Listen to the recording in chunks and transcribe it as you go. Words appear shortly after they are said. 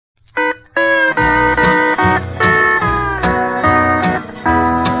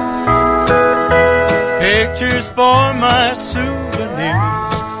pictures for my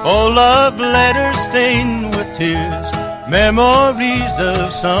souvenirs, old love letters stained with tears, memories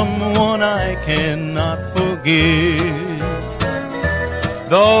of someone I cannot forgive.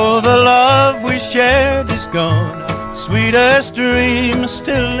 Though the love we shared is gone, sweetest dreams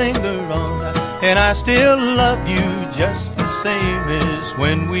still linger on, and I still love you just the same as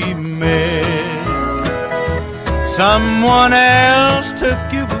when we met. Someone else took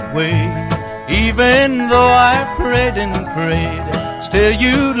you away, even though I prayed and prayed, still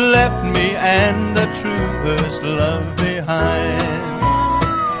you left me and the truest love behind.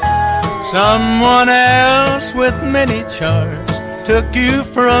 Someone else with many charms took you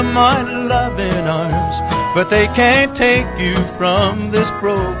from my loving arms, but they can't take you from this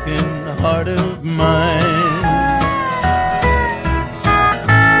broken heart of mine.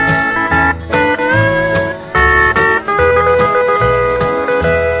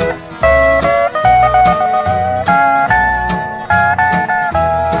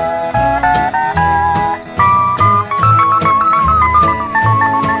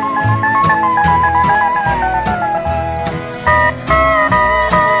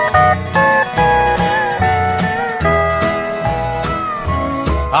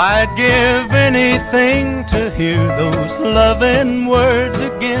 I'd give anything to hear those loving words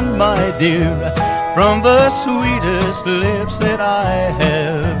again, my dear, from the sweetest lips that I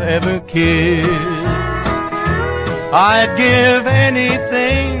have ever kissed. I'd give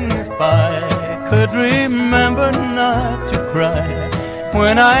anything if I could remember not to cry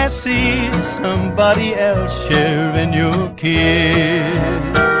when I see somebody else sharing your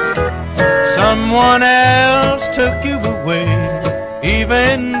kiss. Someone else took you away,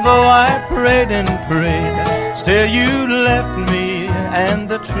 even though I prayed and prayed, still you left me and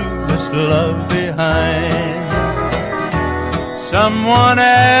the truest love behind. Someone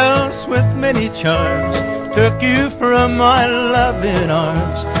else with many charms took you from my loving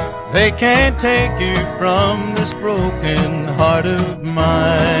arms. They can't take you from this broken heart of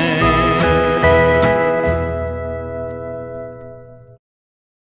mine.